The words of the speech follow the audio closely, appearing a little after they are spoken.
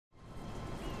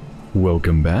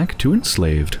Welcome back to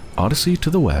Enslaved, Odyssey to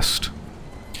the West.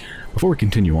 Before we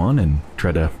continue on and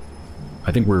try to...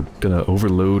 I think we're gonna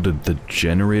overload the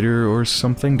generator or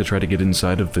something to try to get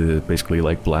inside of the, basically,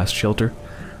 like, blast shelter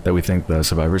that we think the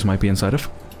survivors might be inside of.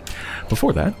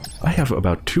 Before that, I have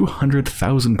about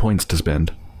 200,000 points to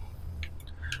spend.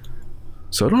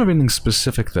 So I don't have anything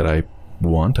specific that I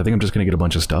want. I think I'm just gonna get a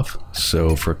bunch of stuff.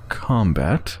 So for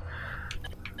combat...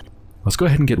 let's go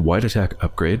ahead and get wide attack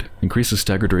upgrade. Increases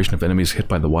stagger duration of enemies hit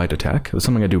by the wide attack. That's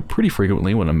something I do pretty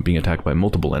frequently when I'm being attacked by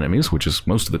multiple enemies, which is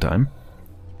most of the time.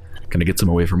 Kinda gets them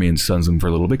away from me and stuns them for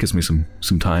a little bit, gives me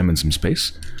some time and some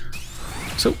space.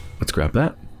 So, let's grab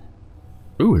that.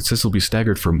 Ooh, it says it'll be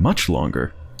staggered for much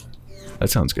longer.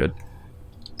 That sounds good.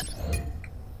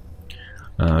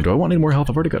 Do I want any more health?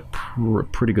 I've already got a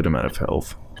pretty good amount of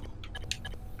health.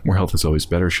 More health is always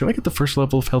better. Should I get the first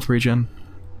level of health regen?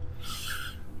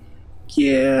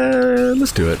 Yeah,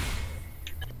 let's do it.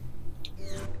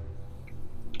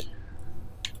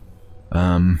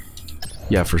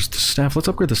 Yeah, for the staff, let's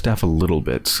upgrade the staff a little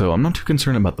bit. So I'm not too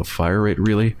concerned about the fire rate,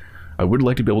 really. I would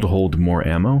like to be able to hold more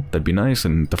ammo. That'd be nice,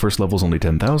 and the first level's only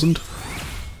 10,000.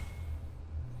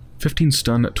 15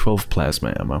 stun, 12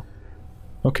 plasma ammo.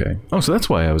 Okay. Oh, so that's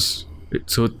why I was...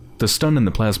 So the stun and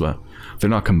the plasma, they're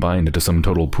not combined into some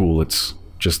total pool. It's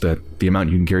just that the amount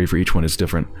you can carry for each one is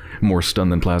different. More stun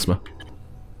than plasma.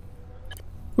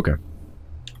 Okay.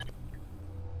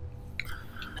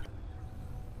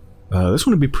 This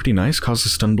one would be pretty nice.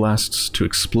 Causes stun blasts to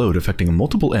explode, affecting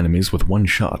multiple enemies with one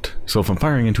shot. So if I'm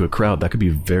firing into a crowd, that could be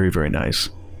very, very nice.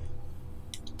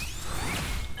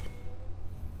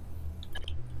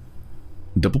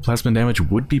 Double plasma damage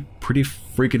would be pretty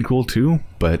freaking cool too,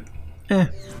 but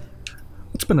let's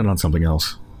spend it on something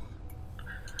else.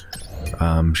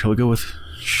 Shall we go with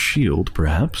shield,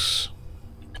 perhaps?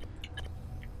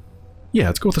 Yeah,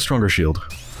 let's go with a stronger shield.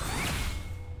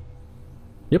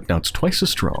 Yep, now it's twice as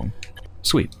strong.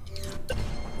 Sweet. I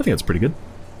think that's pretty good.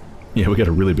 Yeah, we got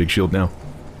a really big shield now.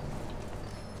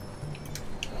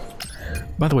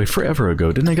 By the way, forever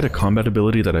ago, didn't I get a combat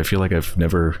ability that I feel like I've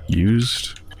never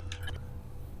used?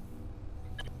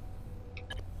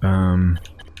 I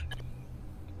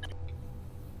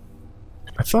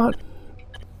thought...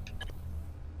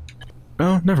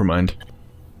 Oh, never mind.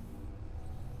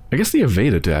 I guess the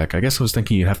evade attack. I guess I was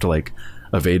thinking you have to, like,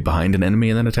 evade behind an enemy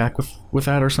and then attack with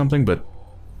that or something, but...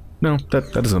 No,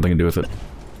 that has nothing to do with it.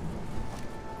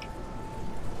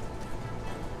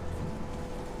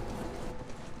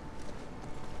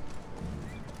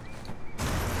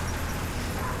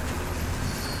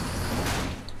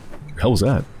 What the hell was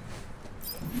that?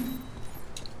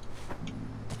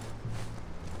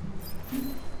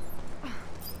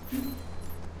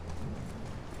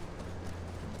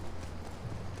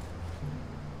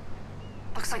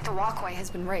 Looks like the walkway has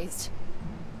been raised.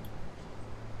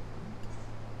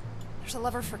 There's a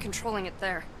lever for controlling it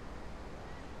there.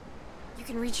 You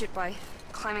can reach it by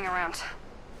climbing around.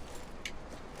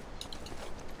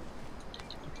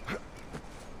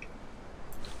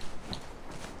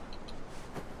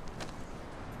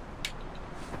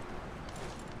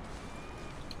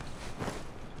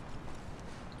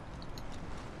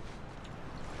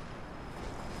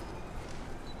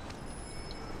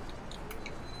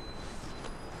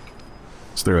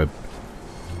 Is there a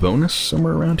bonus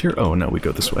somewhere around here? Oh, no, we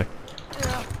go this way.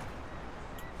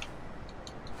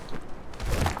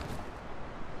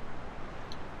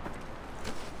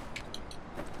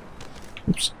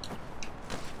 Oops.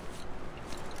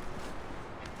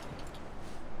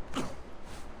 Good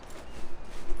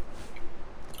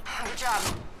job.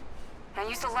 Now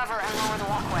use the lever and lower the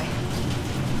walkway.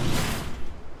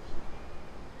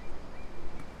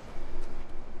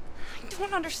 I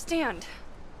don't understand.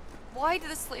 Why do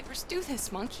the slavers do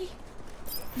this, Monkey?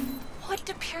 What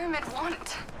do Pyramid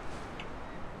want?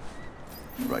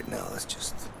 Right now, let's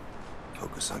just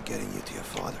focus on getting you to your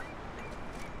father.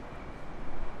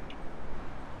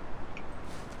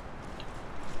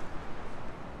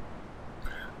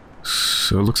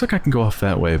 So it looks like I can go off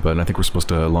that way, but I think we're supposed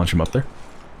to launch him up there.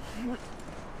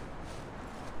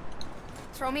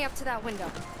 Throw me up to that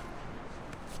window.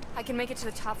 I can make it to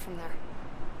the top from there.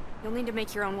 You'll need to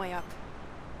make your own way up.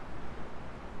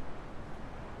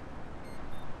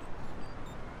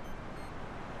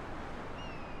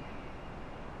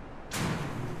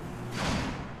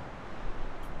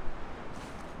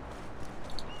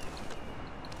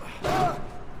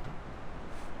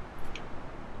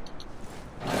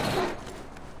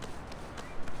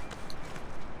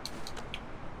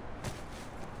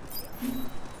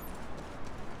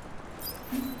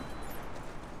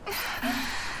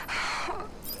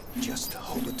 Just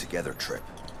hold it together, Trip.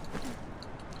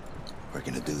 We're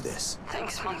gonna do this.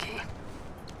 Thanks, Monkey.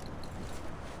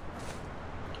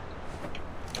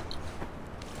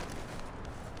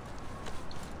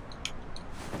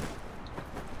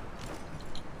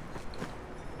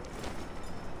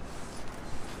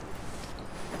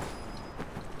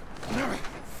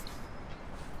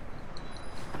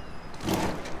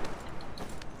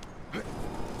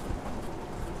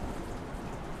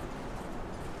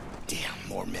 Damn,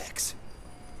 more mechs.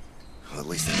 Well, at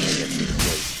least they can't get through the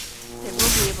place. They will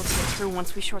be able to get through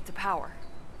once we short the power.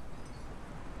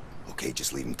 Okay,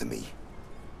 just leave them to me.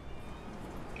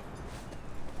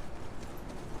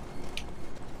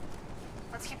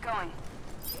 Let's keep going.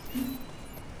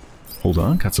 Hold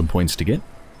on, got some points to get.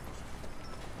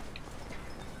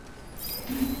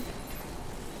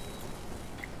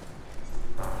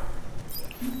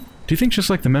 Do you think just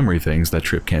like the memory things that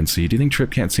Trip can't see, do you think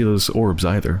Trip can't see those orbs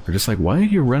either? They're just like, why are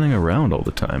you running around all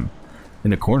the time? In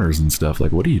the corners and stuff,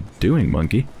 like, what are you doing,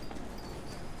 monkey?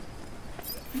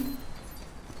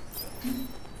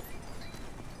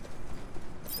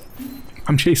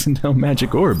 I'm chasing down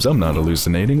magic orbs, I'm not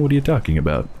hallucinating, what are you talking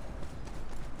about?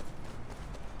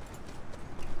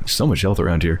 There's so much health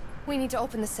around here. We need to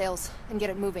open the sails and get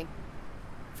it moving.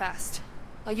 Fast.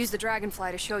 I'll use the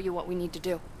dragonfly to show you what we need to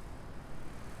do.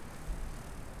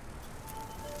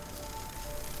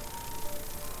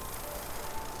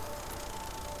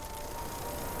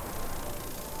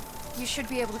 You should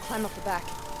be able to climb up the back.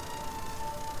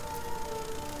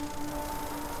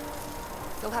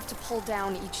 You'll have to pull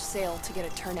down each sail to get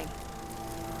it turning.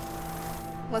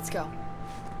 Let's go.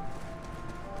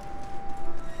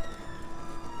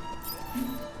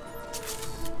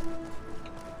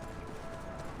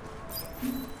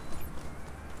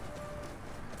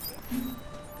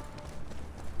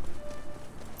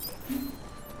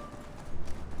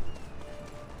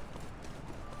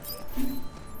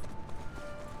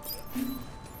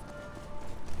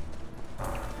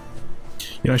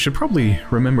 You know, I should probably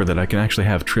remember that I can actually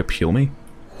have Trip heal me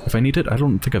if I need it. I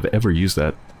don't think I've ever used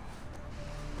that.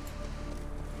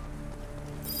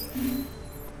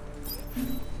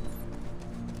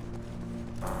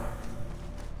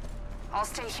 I'll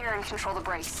stay here and control the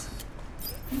brace.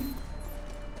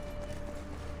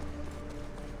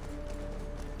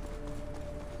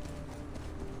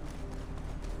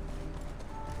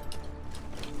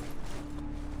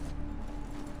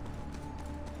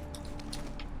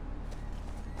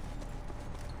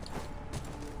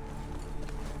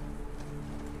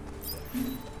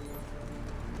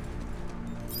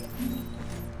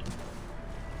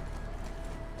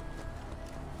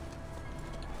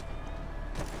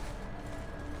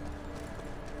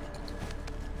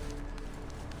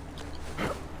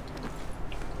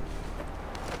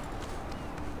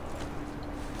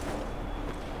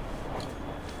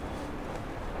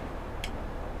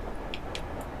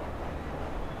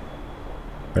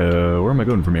 Where am I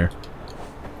going from here?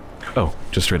 Oh,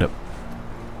 just straight up.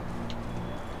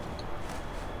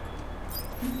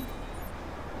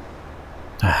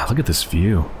 Ah, look at this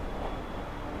view.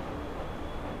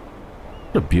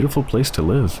 What a beautiful place to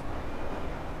live.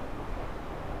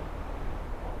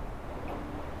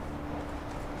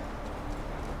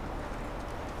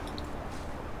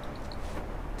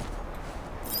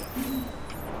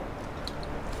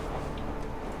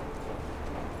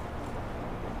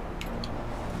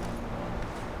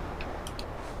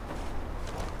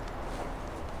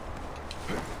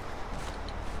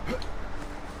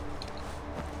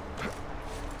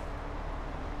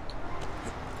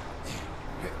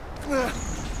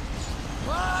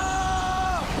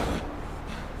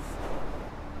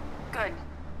 Good.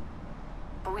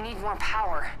 But we need more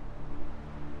power.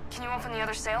 Can you open the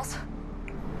other sails?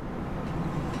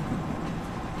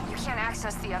 You can't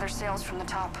access the other sails from the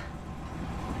top.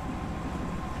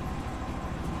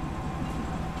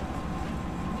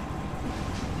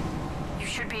 You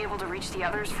should be able to reach the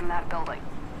others from that building.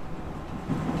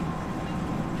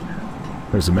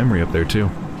 There's a memory up there too.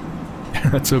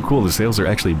 That's so cool, the sails are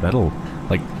actually metal.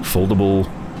 Like foldable,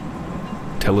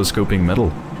 telescoping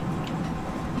metal.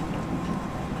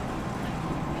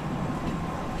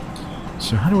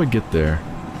 So how do I get there?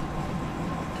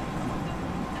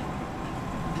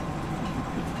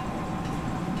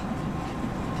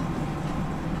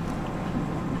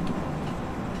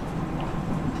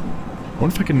 I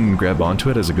wonder if I can grab onto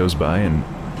it as it goes by and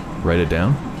write it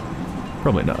down?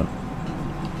 Probably not.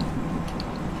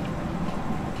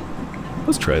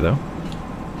 Let's try though.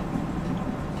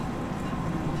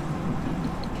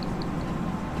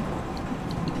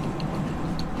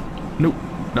 Nope,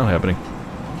 not happening.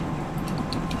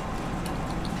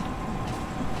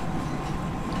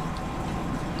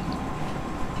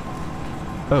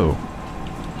 Oh,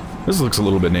 This looks a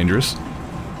little bit dangerous.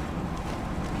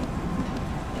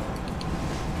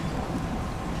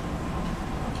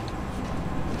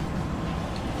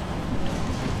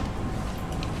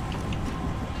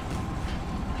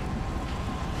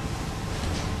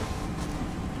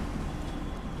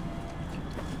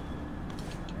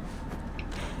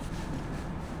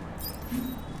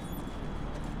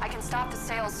 I can stop the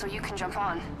sails so you can jump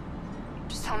on.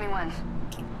 Just tell me when.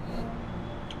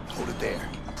 Hold it there.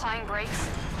 Applying brakes.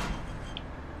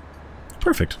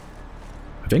 Perfect.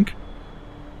 I think.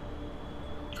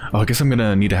 Oh, I guess I'm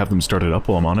gonna need to have them start it up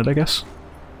while I'm on it, I guess.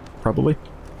 Probably.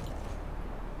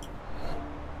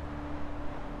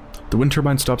 The wind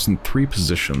turbine stops in 3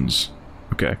 positions.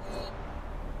 Okay.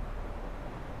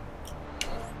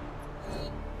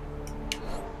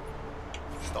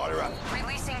 Start her up.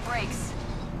 Releasing brakes.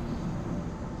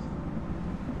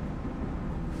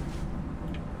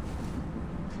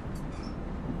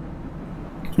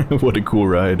 What a cool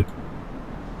ride.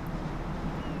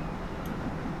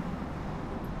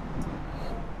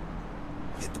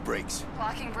 Hit the brakes.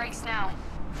 Locking brakes now.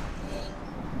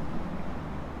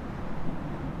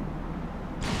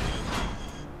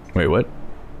 Wait, what?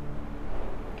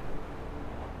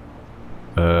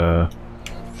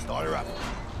 Start her up.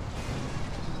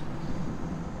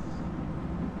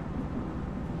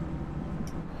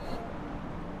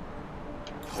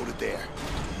 Hold it there.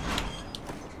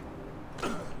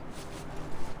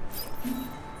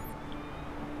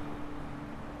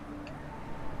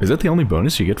 Is that the only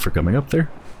bonus you get for coming up there?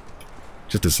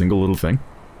 Just a single little thing?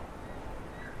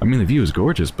 I mean, the view is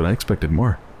gorgeous, but I expected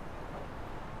more.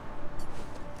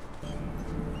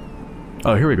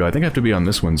 Oh, here we go. I think I have to be on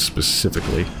this one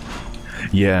specifically.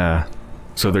 Yeah.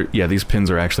 So there, yeah, these pins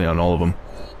are actually on all of them.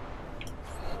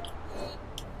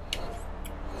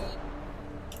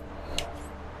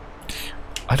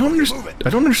 I don't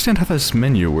understand how this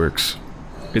menu works.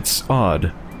 It's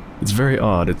odd. It's very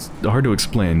odd. It's hard to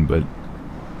explain, but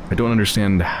I don't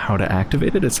understand how to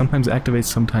activate it. It sometimes activates,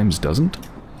 sometimes doesn't.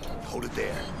 Hold it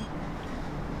there.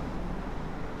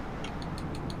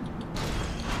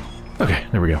 Okay,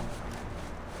 there we go.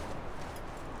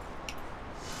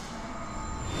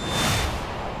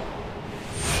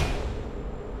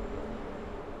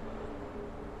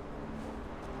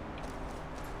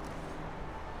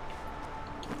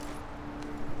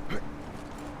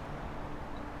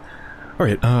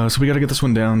 Alright, so we gotta get this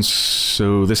one down,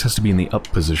 so this has to be in the up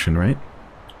position, right?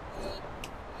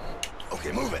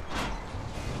 Okay, move it.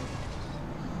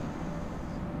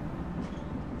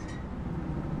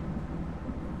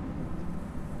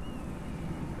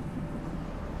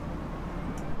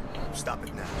 Stop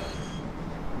it now.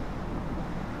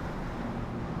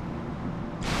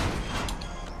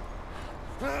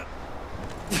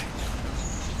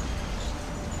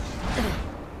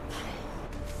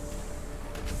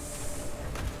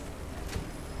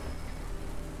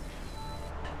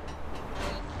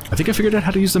 I think I figured out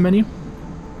how to use the menu.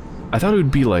 I thought it would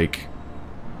be like...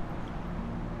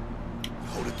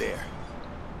 Hold it there.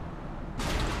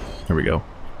 There we go.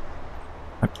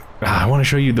 I want to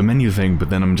show you the menu thing, but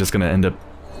then I'm just gonna end up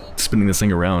spinning this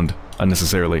thing around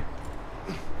unnecessarily.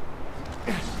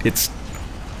 It's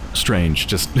strange,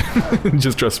 just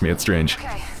just trust me, it's strange.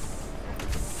 Okay.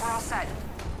 We're all set.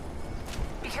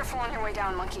 Be careful on your way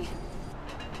down, monkey.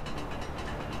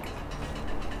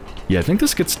 Yeah, I think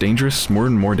this gets dangerous, more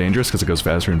and more dangerous, because it goes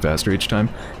faster and faster each time.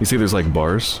 You see there's like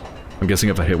bars. I'm guessing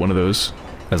if I hit one of those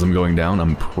as I'm going down,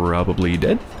 I'm probably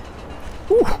dead.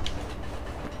 Whew.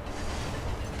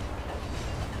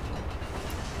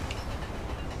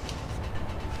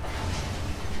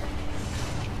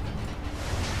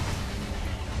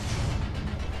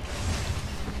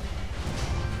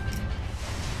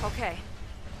 Okay.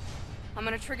 I'm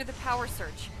gonna trigger the power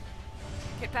surge.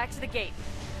 Get back to the gate.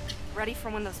 Ready for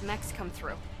when those mechs come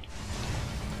through.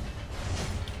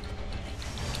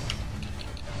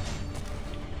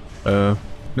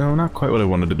 No, not quite what I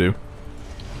wanted to do.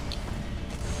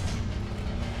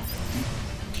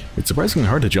 It's surprisingly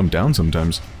hard to jump down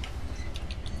sometimes.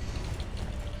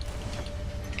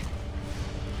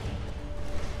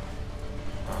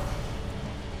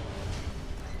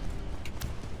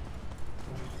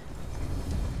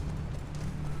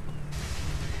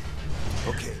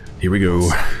 Okay. Here we go.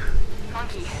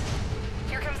 Monkey,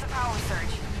 here comes the power surge.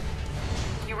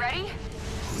 You ready?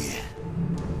 Oh, yeah.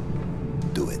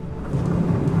 Do it.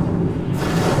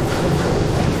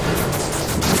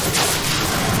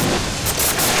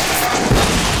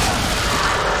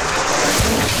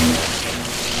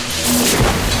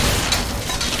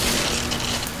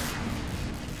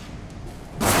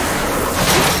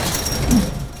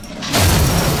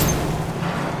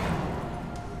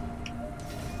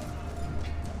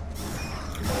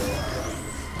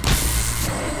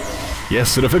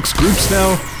 Yes, it affects groups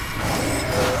now!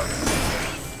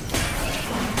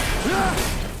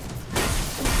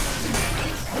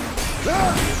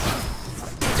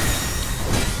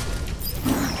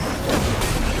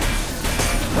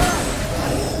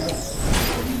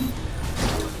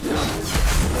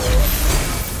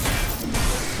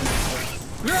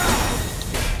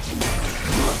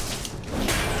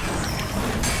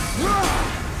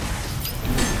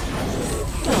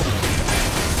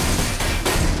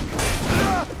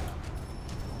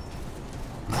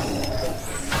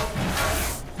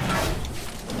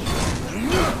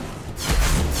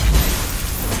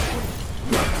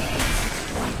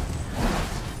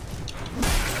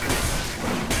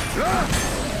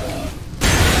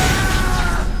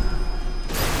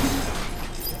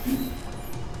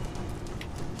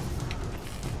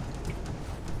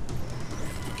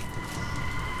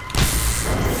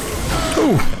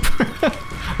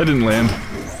 That didn't land.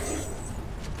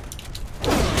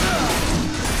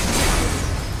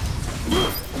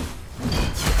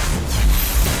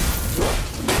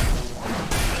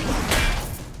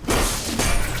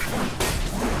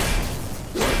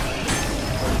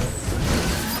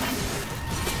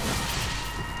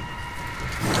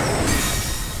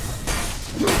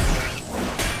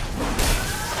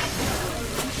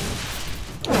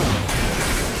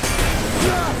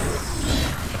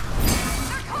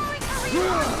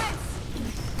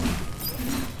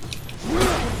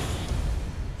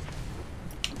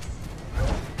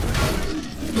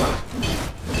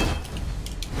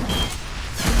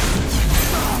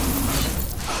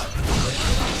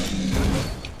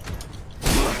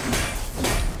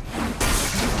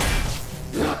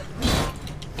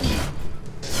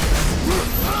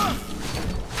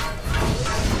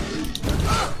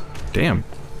 Damn.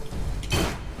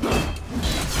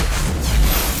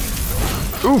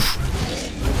 Oof.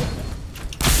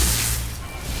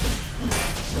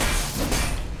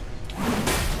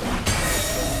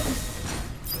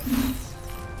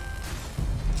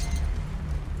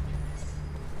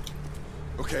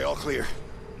 Okay, all clear.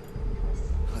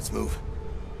 Let's move.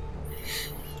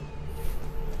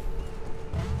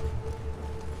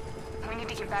 We need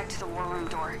to get back to the war room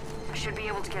door. I should be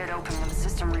able to get it open when the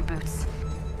system reboots.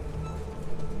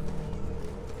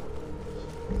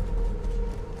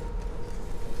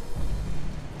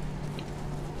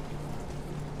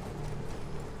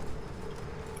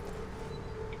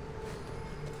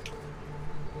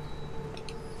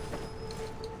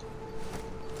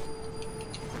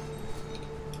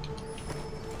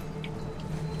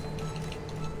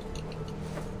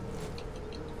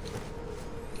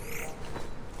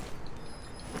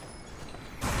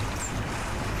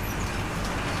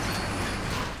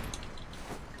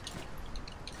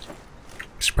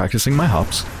 Just practicing my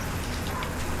hops.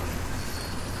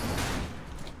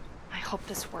 I hope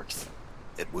this works.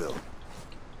 It will.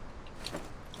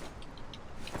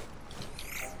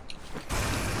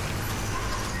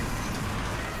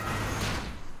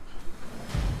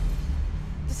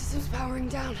 The system's powering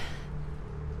down.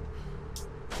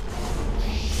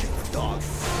 Dog.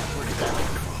 Where did that come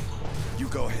from? You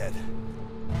go ahead.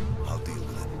 I'll deal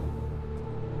with it.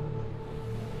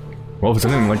 Well, if it's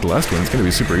anything like the last one, it's gonna be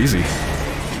super easy.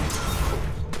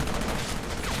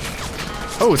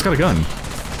 Oh, it's got a gun.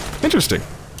 Interesting.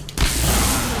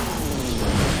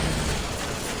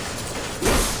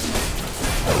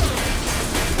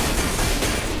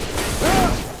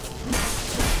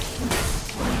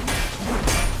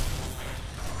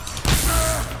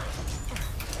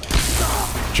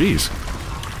 Jeez.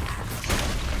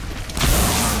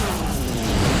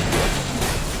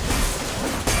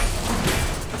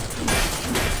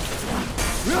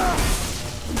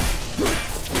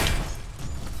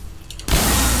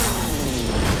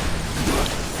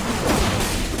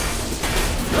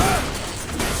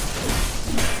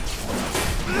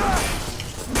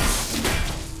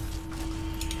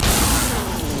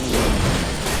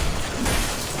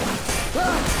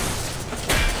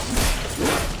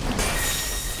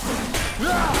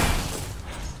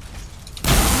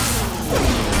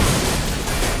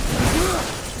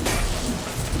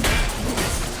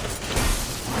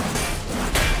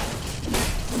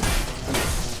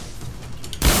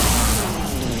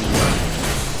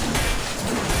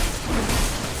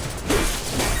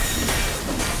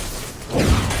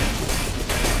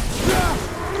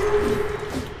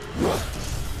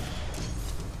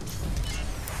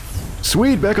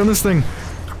 Sweet, back on this thing.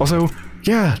 Also,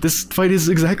 yeah, this fight is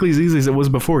exactly as easy as it was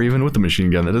before, even with the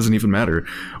machine gun. That doesn't even matter.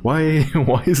 Why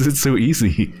is it so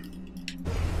easy?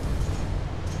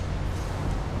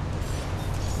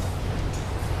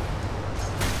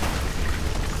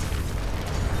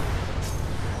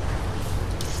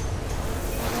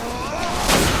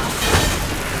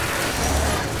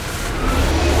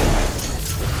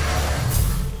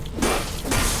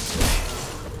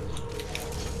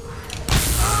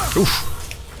 Oof.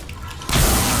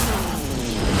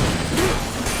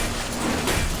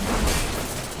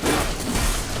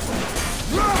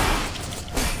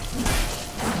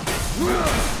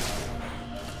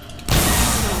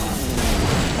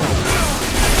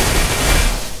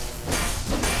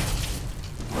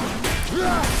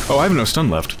 Oh, I have no stun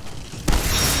left.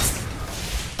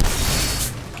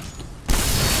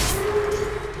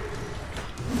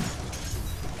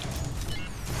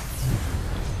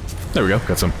 There we go,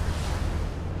 got some.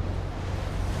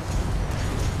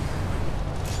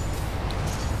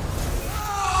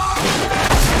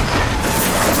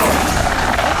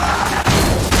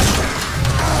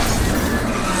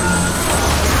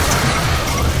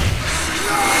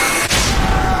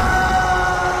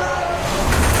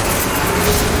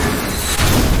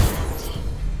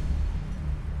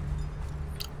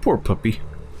 Poor puppy.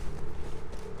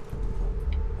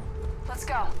 Let's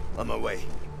go. On my way.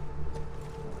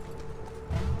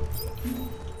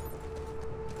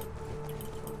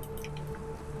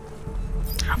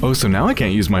 Oh, so now I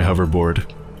can't use my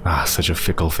hoverboard. Ah, such a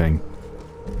fickle thing.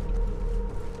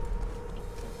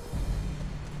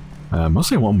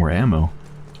 Mostly I want more ammo.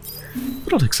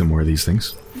 But I'll take some more of these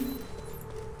things.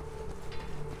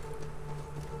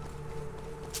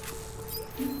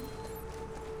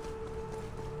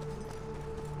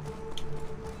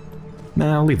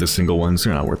 Nah, I'll leave the single ones.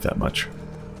 They're not worth that much.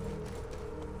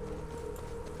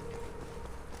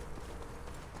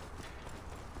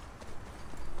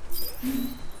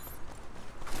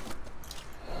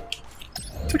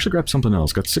 Let's actually grab something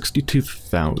else. Got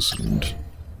 62,000.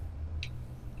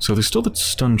 So there's still that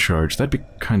stun charge. That'd be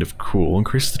kind of cool.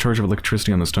 Increases the charge of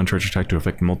electricity on the stun charge attack to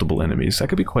affect multiple enemies. That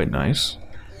could be quite nice.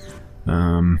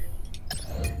 I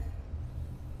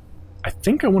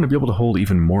think I want to be able to hold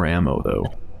even more ammo, though.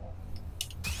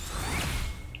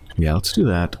 Yeah, let's do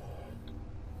that.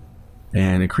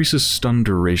 And increases stun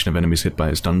duration of enemies hit by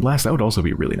a stun blast. That would also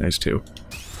be really nice, too.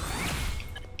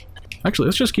 Actually,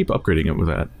 let's just keep upgrading it with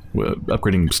that.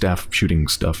 Upgrading staff shooting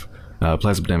stuff.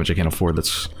 Plasma damage I can't afford.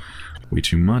 That's way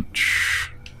too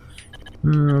much.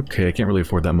 Okay, I can't really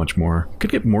afford that much more. Could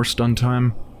get more stun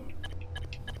time.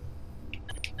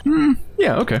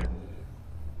 Yeah, okay.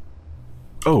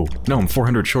 Oh, no, I'm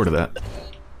 400 short of that.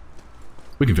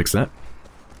 We can fix that.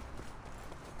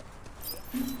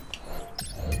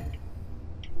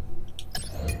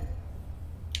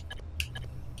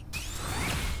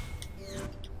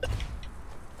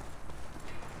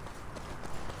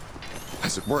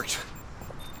 Has it worked?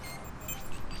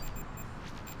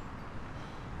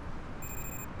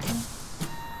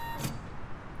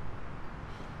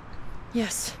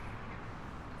 Yes.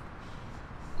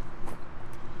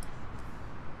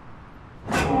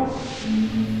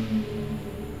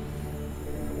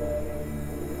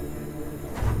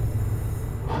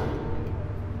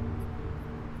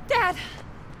 Dad!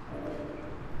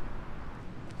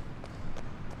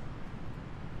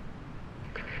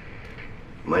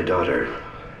 My daughter,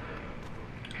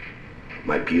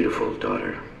 my beautiful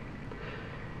daughter,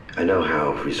 I know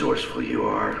how resourceful you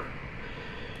are.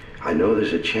 I know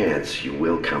there's a chance you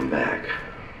will come back,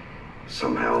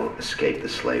 somehow escape the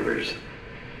slavers,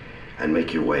 and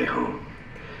make your way home.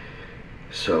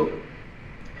 So,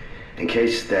 in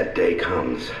case that day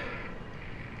comes,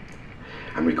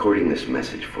 I'm recording this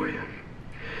message for you.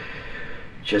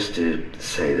 Just to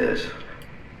say this.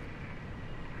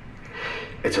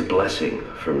 It's a blessing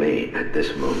for me at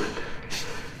this moment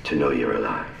to know you're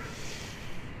alive.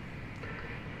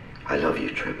 I love you,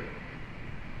 Trip.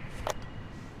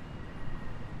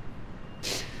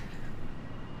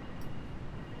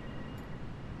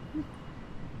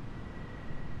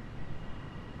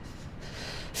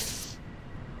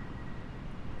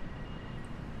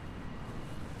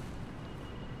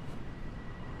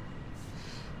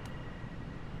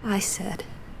 I said,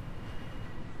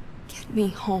 get me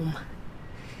home.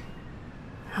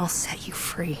 I'll set you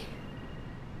free.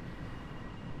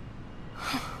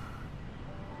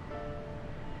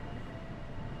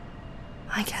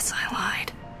 I guess I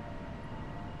lied.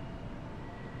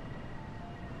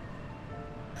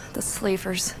 The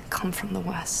slavers come from the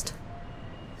west,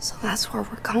 so that's where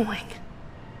we're going.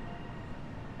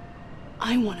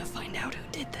 I want to find out who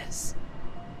did this.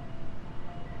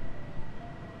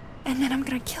 And then I'm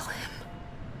gonna kill him.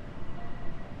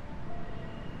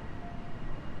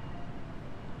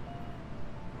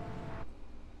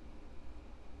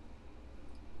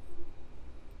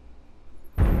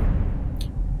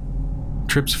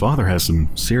 Trip's father has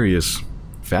some serious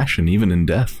fashion, even in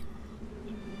death.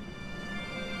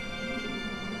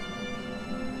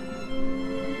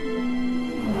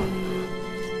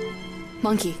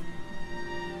 Monkey.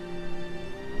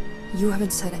 You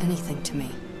haven't said anything to me.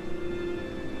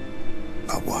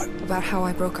 About what? About how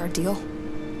I broke our deal?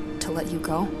 To let you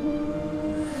go?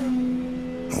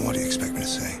 Well, what do you expect me to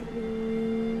say?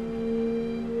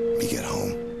 You get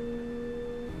home,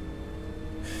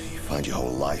 you find your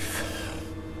whole life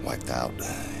wiped out,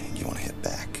 and you want to hit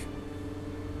back.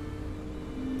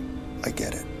 I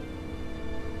get it.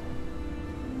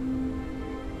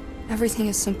 Everything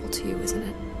is simple to you, isn't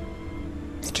it?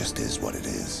 It just is what it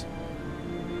is.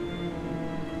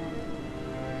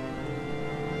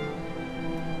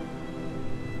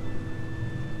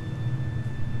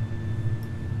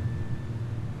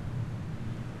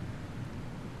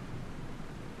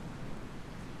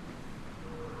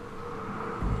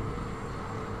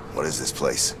 What is this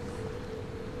place?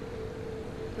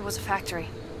 It was a factory.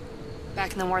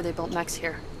 Back in the war, they built mechs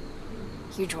here.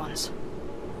 Huge ones.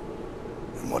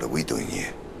 And what are we doing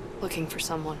here? Looking for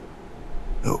someone.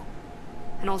 Who?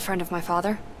 An old friend of my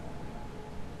father.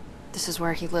 This is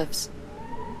where he lives.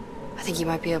 I think he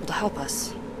might be able to help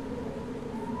us.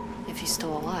 If he's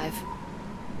still alive.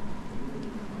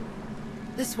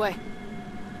 This way.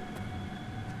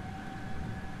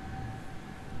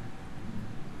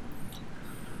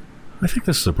 I think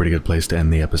this is a pretty good place to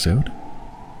end the episode.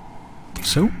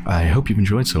 So, I hope you've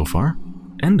enjoyed so far,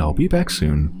 and I'll be back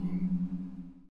soon.